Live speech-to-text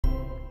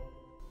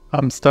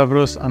I'm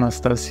Stavros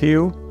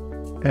Anastasiadis,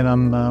 and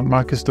I'm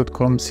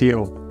Markets.com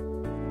CEO.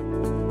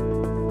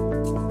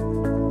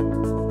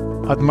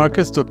 At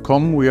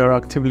Markets.com, we are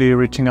actively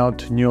reaching out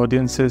to new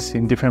audiences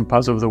in different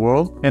parts of the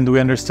world, and we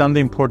understand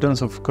the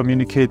importance of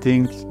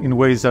communicating in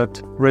ways that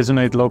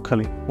resonate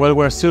locally. While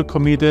we're still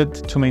committed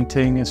to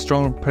maintaining a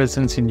strong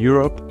presence in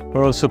Europe,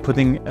 we're also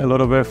putting a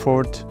lot of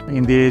effort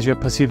in the Asia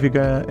Pacific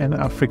and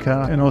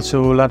Africa and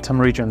also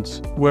LATAM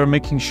regions. We're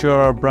making sure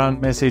our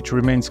brand message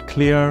remains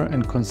clear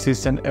and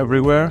consistent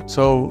everywhere,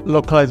 so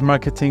localized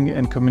marketing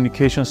and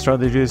communication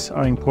strategies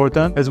are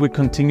important as we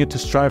continue to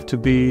strive to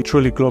be a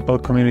truly global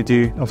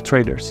community of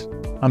traders.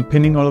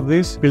 Underpinning all of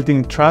this,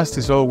 building trust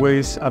is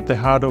always at the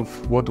heart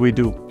of what we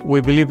do.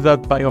 We believe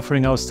that by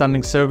offering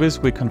outstanding service,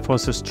 we can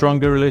foster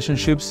stronger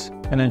relationships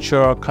and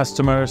ensure our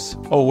customers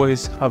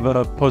always have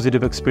a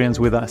positive experience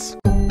with us.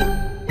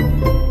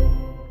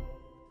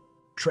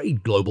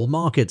 Trade global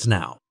markets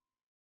now.